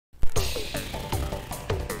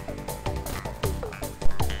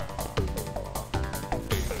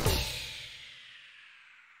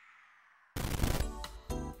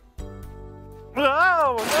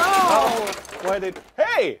invited.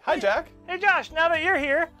 Hey! Hi, Jack. Hey, Josh, now that you're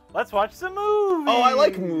here, let's watch some movies. Oh, I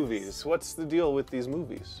like movies. What's the deal with these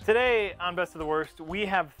movies? Today on Best of the Worst, we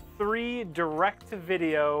have 3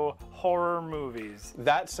 direct-to-video horror movies.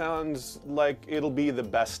 That sounds like it'll be the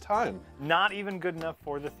best time. Not even good enough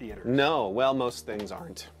for the theater. No, well, most things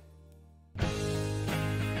aren't.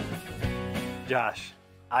 Josh,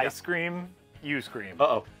 I scream, you scream.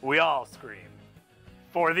 Uh-oh. We all scream.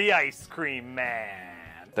 For the Ice Cream Man.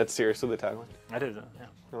 That's seriously the tagline? That is it, yeah.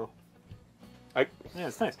 Oh. Yeah,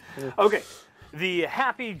 it's nice. Okay. The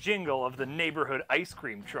happy jingle of the neighborhood ice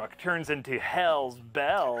cream truck turns into Hell's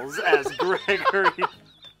Bells as Gregory...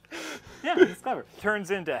 Yeah, it's clever. Turns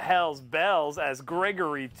into Hell's Bells as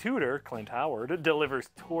Gregory Tudor, Clint Howard, delivers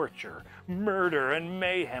torture, murder, and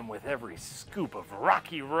mayhem with every scoop of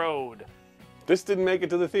Rocky Road. This didn't make it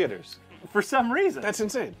to the theaters. For some reason. That's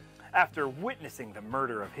insane. After witnessing the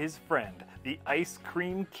murder of his friend, the Ice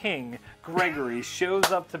Cream King, Gregory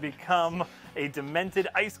shows up to become a demented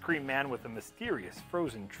ice cream man with a mysterious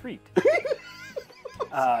frozen treat.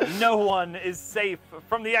 No one is safe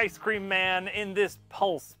from the Ice Cream Man in this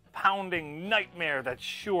pulse-pounding nightmare that's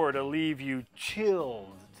sure to leave you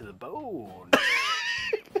chilled to the bone.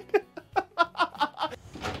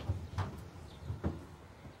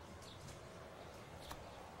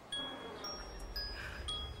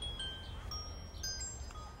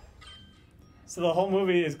 So the whole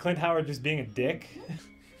movie is Clint Howard just being a dick?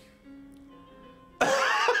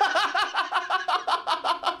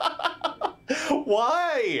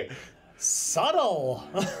 Why? Subtle!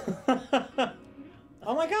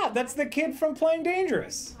 Oh my god, that's the kid from Playing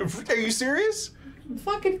Dangerous. Are you serious?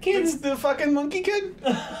 Fucking kid. It's the fucking monkey kid?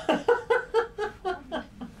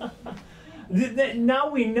 Now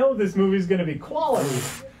we know this movie's gonna be quality.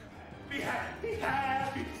 Be happy, be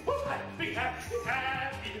happy, be happy, be happy.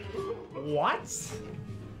 What?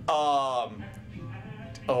 Oh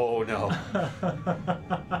no.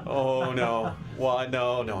 Oh no. What?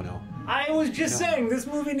 No, no, no. I was just saying, this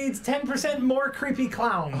movie needs 10% more creepy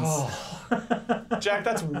clowns. Oh. Jack,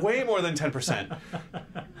 that's way more than 10%.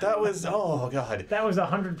 That was, oh god. That was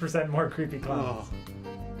 100% more creepy clowns.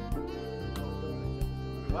 Oh.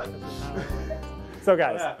 What? So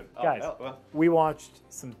guys, well. we watched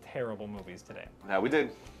some terrible movies today. Yeah, we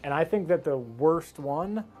did. And I think that the worst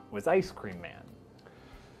one was Ice Cream Man.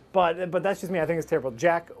 But that's just me, I think it's terrible.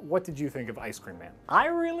 Jack, what did you think of Ice Cream Man? I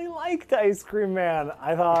really liked Ice Cream Man.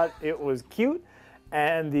 I thought it was cute,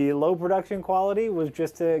 and the low production quality was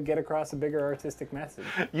just to get across a bigger artistic message.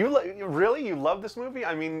 You love this movie?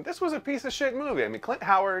 I mean, this was a piece of shit movie. I mean, Clint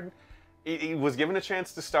Howard, he was given a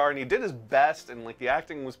chance to star, and he did his best, and like the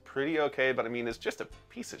acting was pretty okay, but I mean, it's just a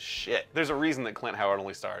piece of shit. There's a reason that Clint Howard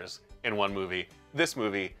only stars in one movie, this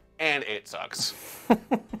movie, and it sucks.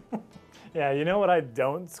 Yeah, you know what I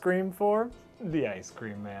don't scream for? The Ice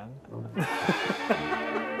Cream Man.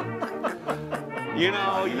 You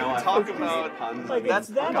talk about puns. Like, That's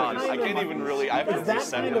that God, kind I can't of, even really. I've heard that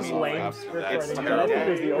kind of lame script writing, but I think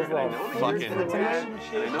there's the overall fucking dad.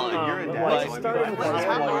 I know that you're a dad. Like, starting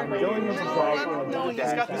with going into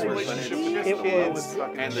He's got this relationship with his kids,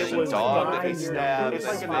 and there's a dog that he stabs.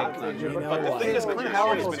 But the thing is, Clint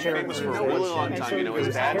Howard has been famous for a really long time. You know,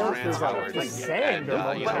 his dad's Ron Howard, and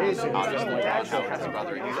obviously Ron Howard's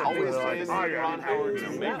brother. He's always been Ron Howard.